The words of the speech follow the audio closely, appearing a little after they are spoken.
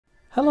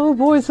Hello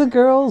boys and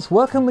girls,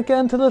 welcome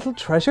again to Little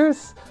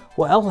Treasures.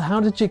 Well,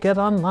 how did you get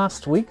on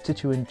last week?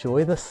 Did you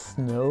enjoy the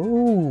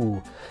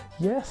snow?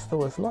 Yes, there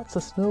was lots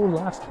of snow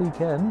last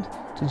weekend.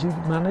 Did you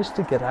manage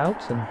to get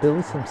out and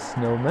build some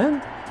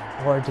snowmen?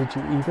 Or did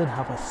you even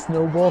have a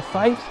snowball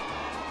fight?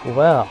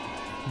 Well,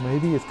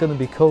 maybe it's going to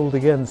be cold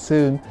again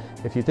soon.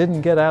 If you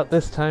didn't get out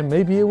this time,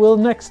 maybe you will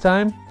next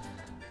time.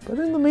 But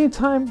in the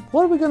meantime,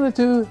 what are we going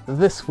to do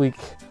this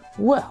week?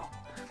 Well,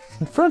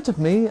 in front of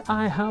me,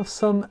 I have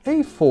some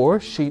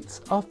A4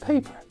 sheets of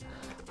paper,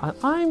 and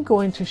I'm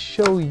going to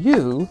show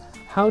you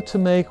how to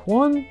make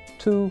 1,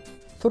 2,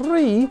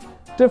 3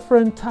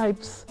 different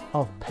types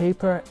of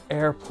paper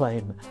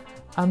airplane.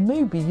 And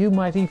maybe you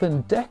might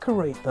even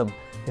decorate them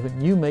if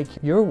you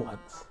make your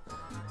ones.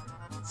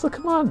 So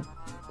come on,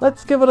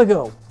 let's give it a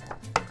go.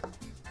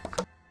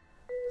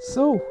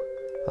 So,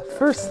 the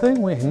first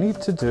thing we need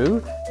to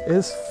do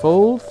is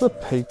fold the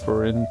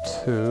paper in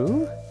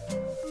two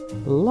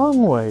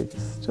long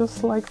ways,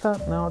 just like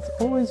that. Now it's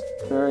always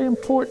very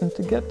important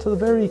to get to the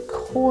very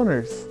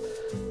corners.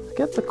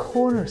 Get the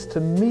corners to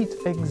meet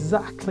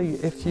exactly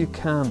if you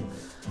can.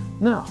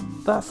 Now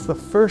that's the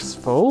first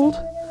fold.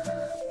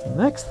 The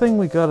next thing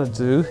we gotta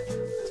do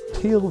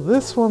is peel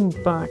this one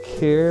back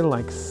here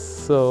like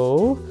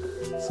so.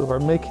 So we're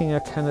making a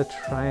kind of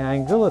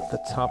triangle at the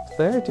top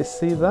there. Do you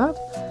see that?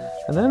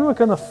 And then we're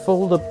gonna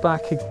fold it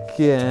back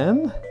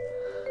again,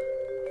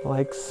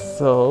 like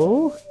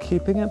so,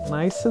 keeping it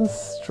nice and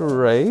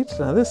straight.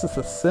 Now this is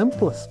the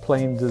simplest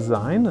plain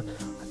design.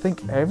 I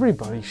think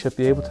everybody should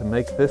be able to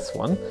make this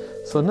one.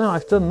 So now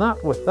I've done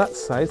that with that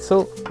side,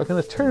 so we're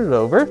going to turn it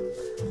over,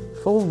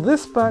 fold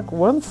this back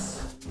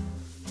once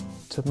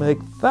to make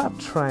that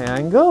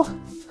triangle,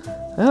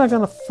 then I'm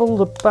going to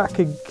fold it back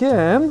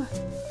again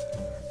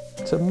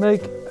to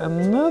make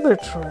another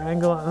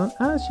triangle. And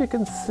as you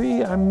can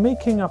see, I'm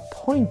making a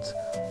point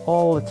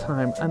all the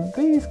time, and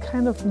these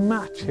kind of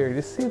match here.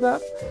 You see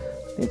that?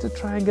 Need to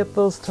try and get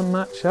those to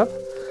match up.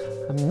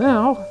 And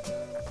now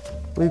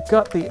we've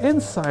got the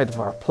inside of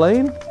our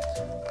plane.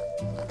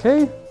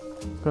 Okay,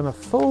 I'm gonna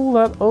fold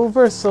that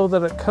over so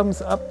that it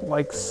comes up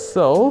like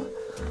so,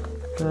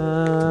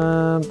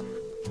 and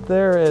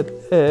there it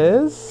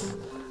is.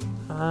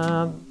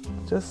 And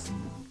just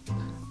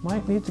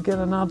might need to get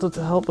an adult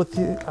to help with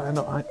you. I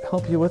know, I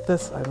help you with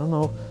this. I don't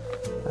know.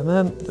 And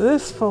then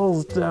this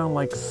folds down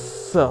like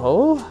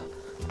so,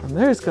 and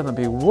there's going to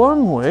be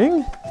one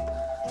wing,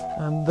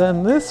 and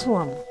then this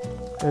one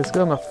is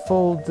going to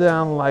fold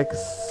down like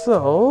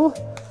so,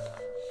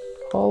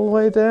 all the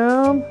way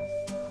down.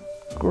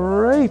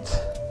 Great.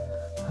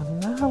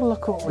 And now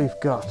look what we've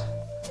got.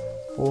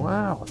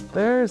 Wow,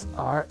 there's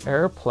our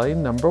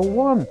airplane number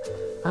one.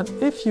 And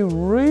if you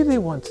really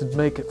want to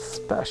make it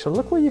special,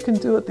 look what you can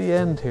do at the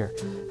end here.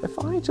 If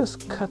I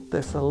just cut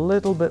this a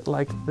little bit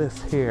like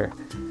this here,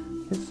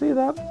 you see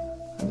that?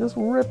 I'm just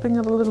ripping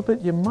it a little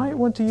bit. You might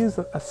want to use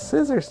a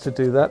scissors to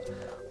do that.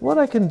 What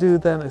I can do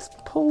then is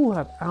pull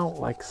that out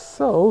like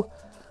so.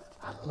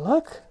 And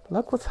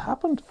look what's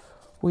happened.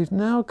 We've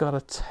now got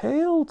a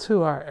tail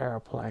to our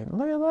airplane.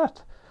 Look at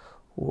that.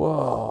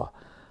 Whoa.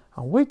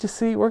 And wait to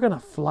see, we're going to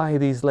fly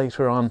these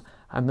later on,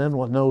 and then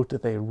we'll know do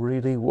they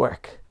really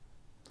work.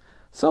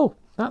 So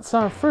that's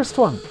our first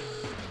one.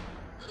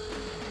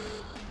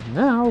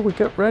 Now we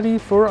get ready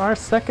for our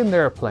second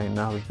airplane.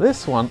 Now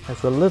this one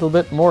is a little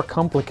bit more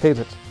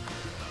complicated.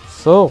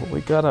 So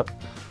we gotta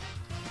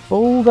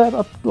fold that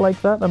up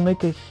like that and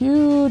make a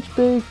huge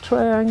big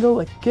triangle.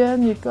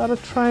 Again, you gotta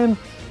try and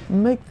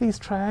make these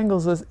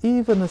triangles as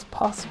even as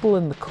possible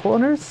in the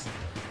corners.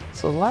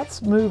 So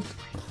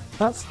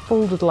that's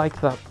folded like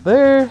that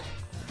there.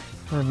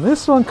 And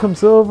this one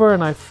comes over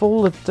and I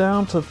fold it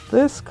down to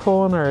this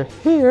corner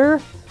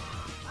here.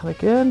 And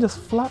again, just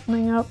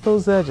flattening out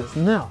those edges.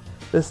 Now,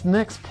 this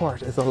next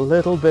part is a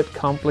little bit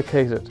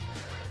complicated.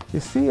 You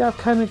see, I've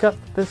kind of got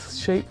this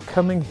shape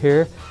coming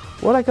here.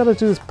 What I got to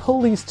do is pull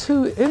these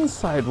two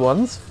inside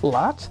ones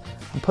flat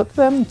and put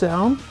them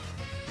down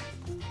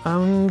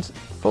and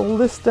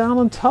fold this down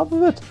on top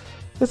of it.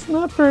 It's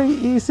not very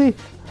easy.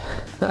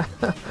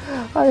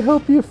 I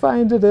hope you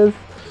find it is,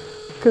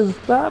 because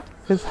that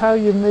is how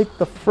you make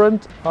the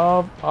front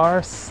of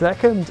our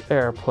second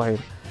airplane.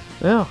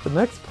 Now, the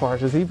next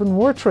part is even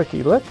more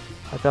tricky. Look.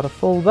 I've got to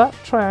fold that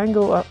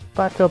triangle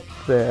back up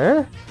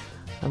there,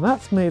 and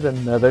that's made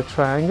another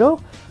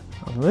triangle,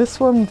 and this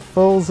one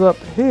folds up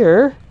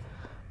here,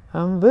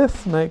 and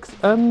this makes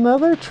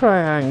another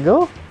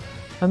triangle,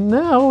 and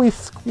now we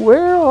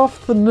square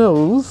off the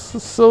nose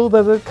so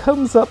that it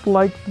comes up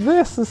like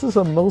this. This is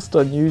a most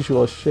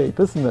unusual shape,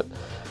 isn't it?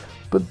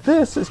 But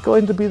this is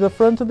going to be the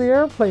front of the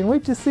airplane.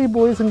 Wait to see,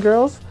 boys and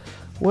girls,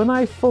 when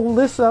I fold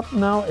this up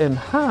now in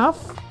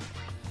half.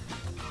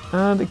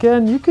 And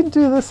again, you can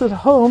do this at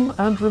home,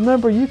 and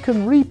remember, you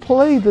can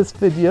replay this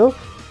video.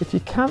 If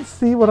you can't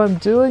see what I'm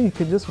doing, you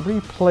can just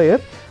replay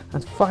it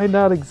and find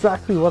out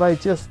exactly what I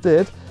just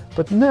did.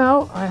 But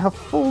now I have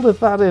folded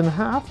that in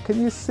half.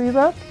 Can you see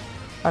that?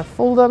 I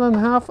fold that in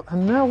half,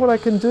 and now what I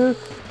can do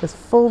is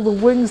fold the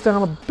wings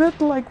down a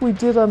bit like we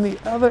did on the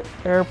other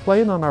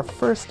airplane, on our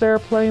first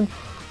airplane.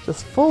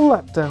 Just fold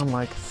that down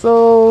like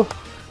so,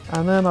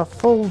 and then I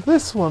fold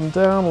this one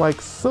down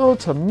like so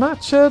to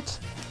match it.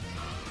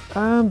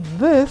 And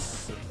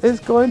this is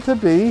going to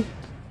be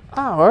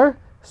our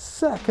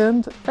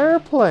second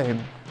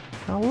airplane.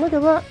 Now look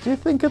at that. Do you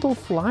think it'll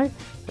fly?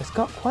 It's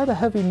got quite a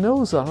heavy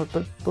nose on it,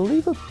 but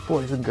believe it,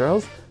 boys and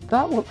girls,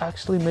 that will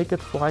actually make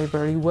it fly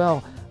very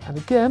well. And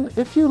again,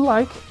 if you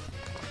like,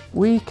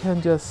 we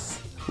can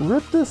just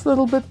rip this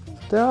little bit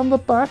down the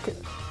back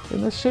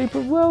in the shape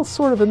of, well,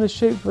 sort of in the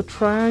shape of a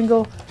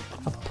triangle,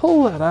 and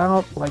pull it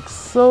out like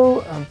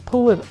so, and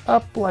pull it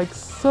up like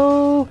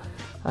so.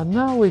 And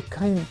now we've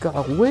kind of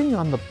got a wing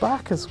on the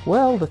back as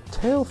well, the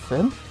tail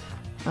fin,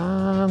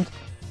 and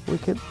we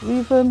can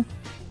even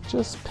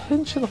just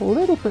pinch it a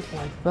little bit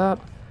like that,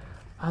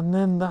 and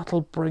then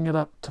that'll bring it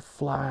up to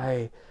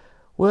fly.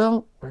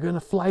 Well, we're going to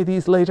fly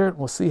these later, and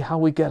we'll see how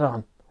we get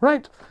on.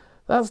 Right,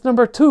 that's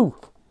number 2.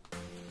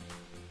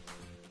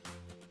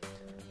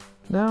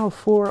 Now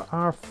for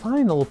our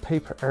final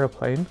paper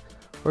airplane,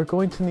 we're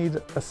going to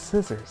need a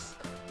scissors.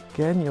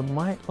 Again, you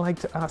might like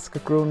to ask a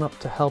grown-up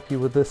to help you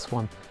with this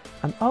one.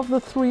 And of the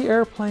 3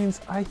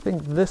 airplanes, I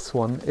think this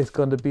one is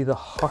going to be the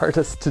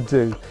hardest to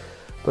do.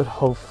 But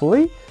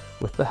hopefully,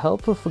 with the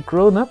help of a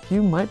grown-up,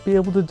 you might be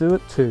able to do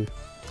it too.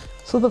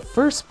 So the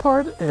first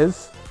part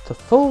is to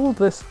fold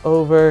this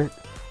over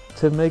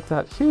to make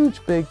that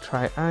huge big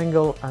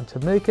triangle and to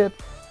make it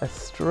as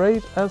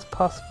straight as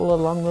possible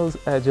along those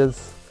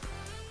edges.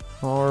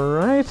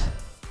 Alright.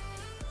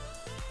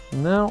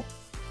 Now,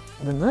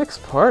 the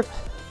next part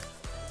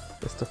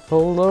is to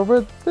fold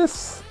over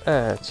this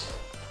edge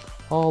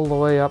all the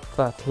way up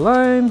that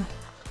line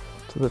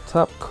to the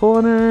top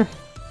corner,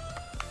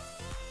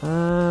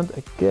 and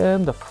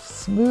again to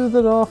smooth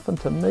it off and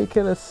to make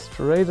it as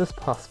straight as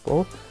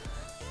possible.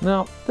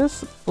 Now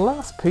this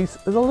last piece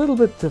is a little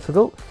bit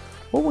difficult.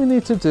 What we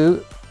need to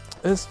do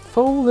is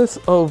fold this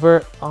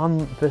over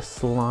on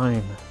this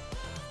line.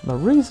 The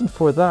reason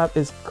for that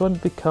is going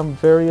to become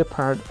very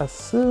apparent as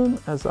soon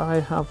as I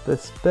have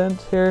this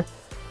bent here.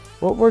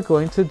 What we're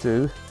going to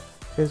do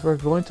is we're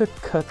going to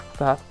cut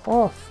that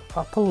off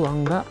up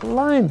along that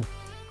line.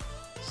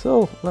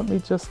 So let me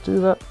just do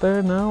that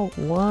there now.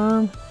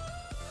 1,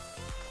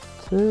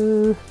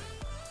 2,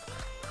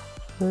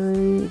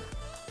 3,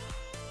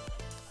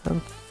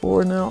 and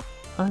 4. Now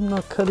I'm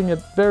not cutting it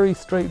very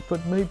straight,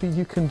 but maybe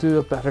you can do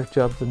a better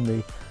job than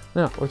me.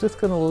 Now we're just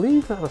going to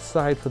leave that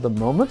aside for the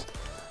moment.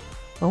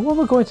 And what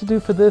we're going to do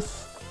for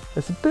this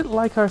is a bit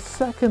like our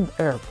second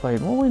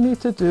airplane. What we need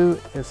to do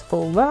is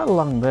fold that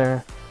along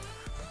there,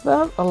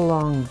 that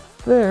along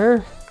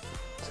there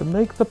to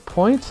make the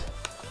point,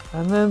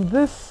 and then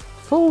this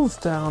folds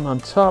down on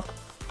top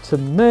to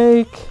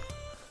make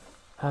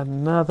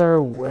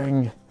another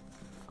wing,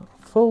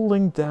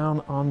 folding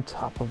down on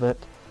top of it.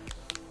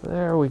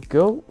 There we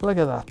go, look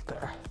at that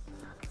there.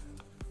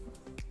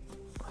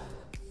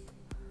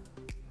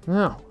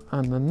 Now,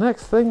 and the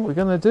next thing we're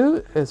going to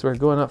do is we're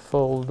going to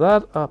fold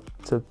that up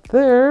to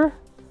there,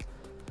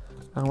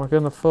 and we're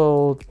going to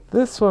fold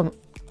this one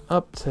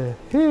up to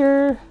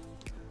here.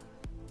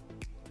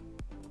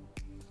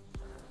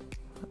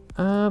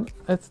 And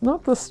it's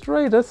not the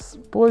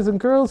straightest, boys and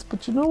girls,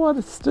 but you know what?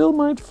 It still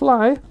might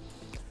fly.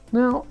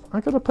 Now,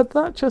 I'm going to put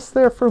that just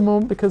there for a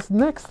moment, because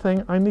next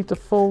thing I need to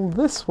fold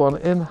this one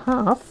in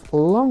half,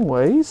 long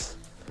ways.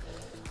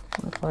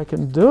 If I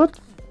can do it.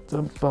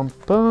 Dum, bum,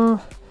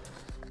 bum.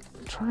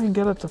 Try and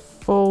get it to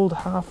fold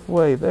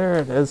halfway. There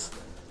it is.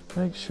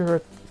 Make sure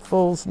it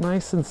folds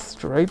nice and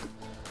straight.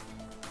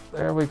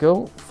 There we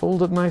go.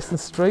 Fold it nice and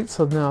straight.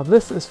 So now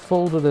this is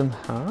folded in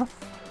half.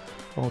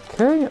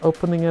 Okay,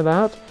 opening it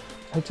out.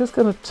 I'm just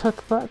going to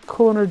tuck that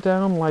corner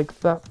down like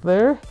that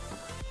there,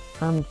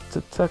 and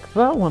to tuck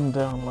that one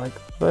down like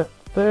that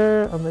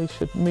there, and they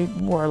should meet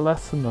more or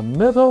less in the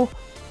middle.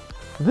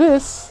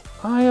 This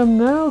I am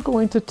now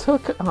going to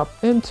tuck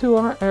up into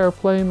our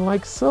airplane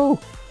like so,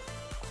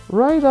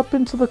 right up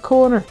into the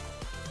corner,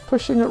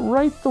 pushing it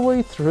right the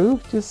way through.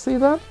 Do you see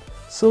that?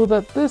 So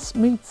that this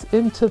meets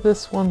into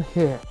this one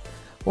here.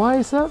 Why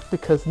is that?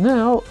 Because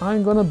now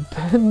I'm going to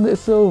bend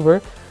this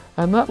over,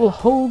 and that will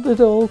hold it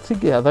all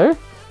together.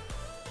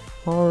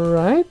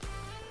 Alright,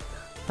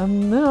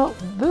 and now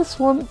this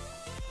one,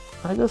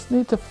 I just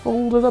need to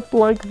fold it up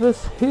like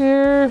this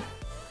here,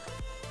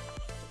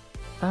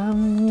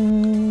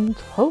 and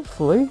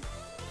hopefully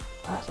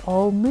that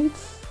all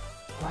meets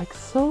like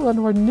so,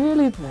 and we're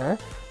nearly there.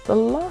 The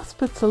last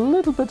bit's a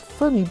little bit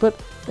funny, but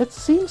it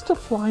seems to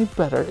fly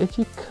better if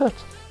you cut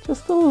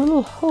just a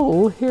little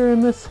hole here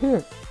in this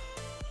here,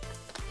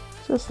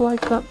 just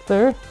like that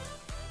there.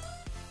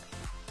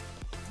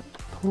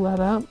 Pull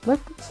that out. Look,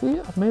 see,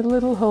 I've made a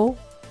little hole,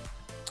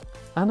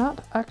 and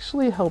that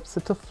actually helps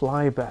it to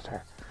fly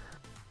better.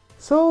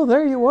 So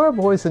there you are,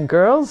 boys and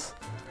girls.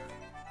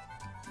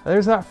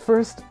 There's our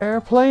first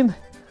airplane,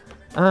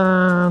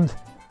 and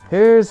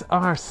here's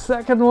our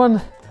second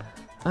one,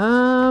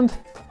 and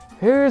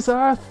here's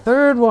our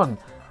third one.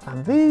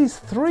 And these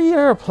 3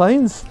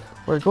 airplanes,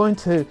 we're going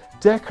to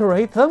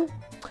decorate them,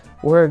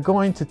 we're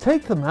going to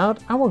take them out,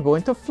 and we're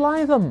going to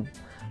fly them.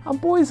 And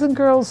boys and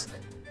girls,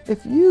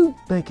 if you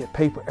make a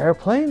paper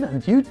airplane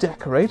and you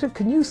decorate it,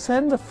 can you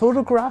send a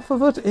photograph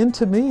of it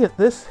into me at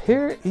this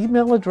here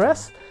email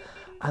address?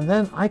 And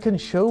then I can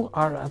show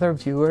our other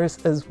viewers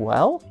as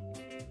well.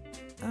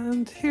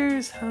 And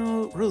here's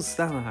how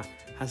Rosanna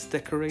has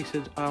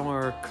decorated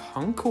our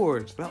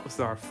Concorde. That was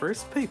our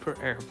first paper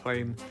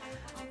airplane.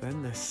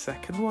 Then the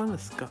second one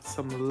has got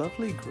some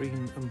lovely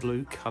green and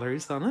blue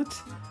colours on it.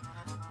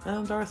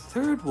 And our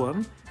third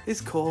one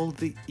is called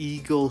the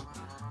Eagle.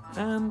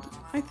 And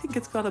I think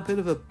it's got a bit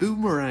of a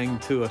boomerang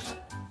to it.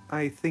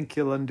 I think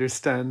you'll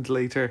understand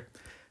later.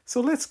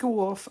 So let's go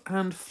off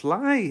and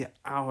fly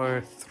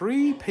our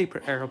 3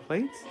 paper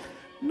aeroplanes.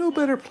 No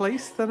better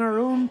place than our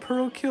own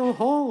parochial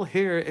hall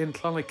here in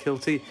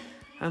Clonakilty.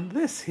 And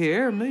this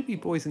here, maybe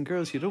boys and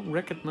girls, you don't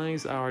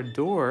recognise our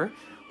door.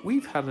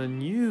 We've had a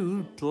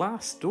new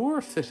glass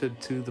door fitted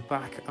to the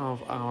back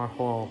of our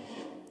hall.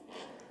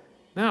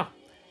 Now,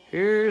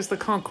 here's the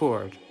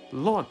Concorde.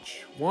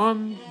 Launch.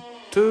 1,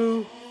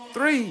 2,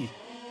 3.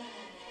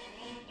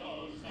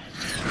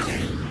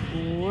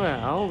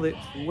 Well, it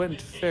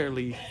went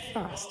fairly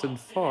fast and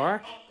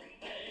far.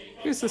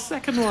 Here's the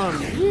second one.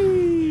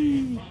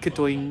 Whee!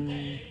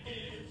 Ka-doing.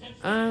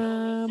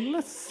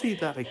 Let's see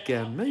that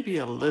again. Maybe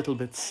a little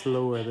bit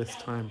slower this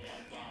time.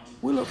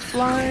 Will it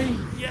fly?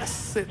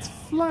 Yes, it's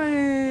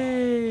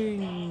flying!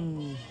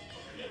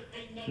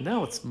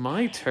 Now it's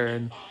my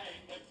turn.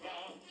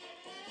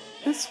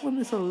 This one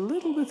is a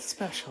little bit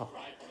special.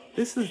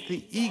 This is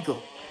the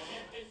Eagle.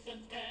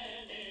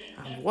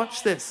 And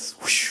watch this.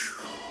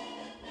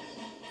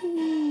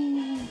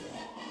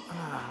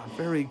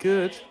 Very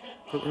good.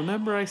 But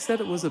remember I said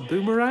it was a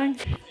boomerang?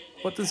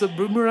 What does a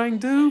boomerang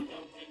do?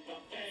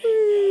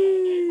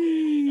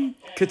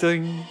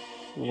 Ka-ding!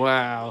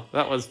 Wow,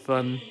 that was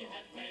fun.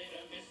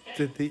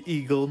 Did the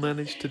Eagle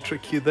manage to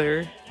trick you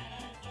there?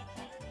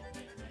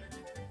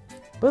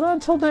 But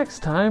until next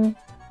time,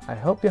 I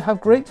hope you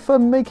have great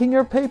fun making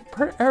your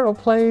paper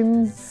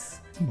aeroplanes.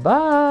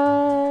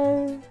 Bye!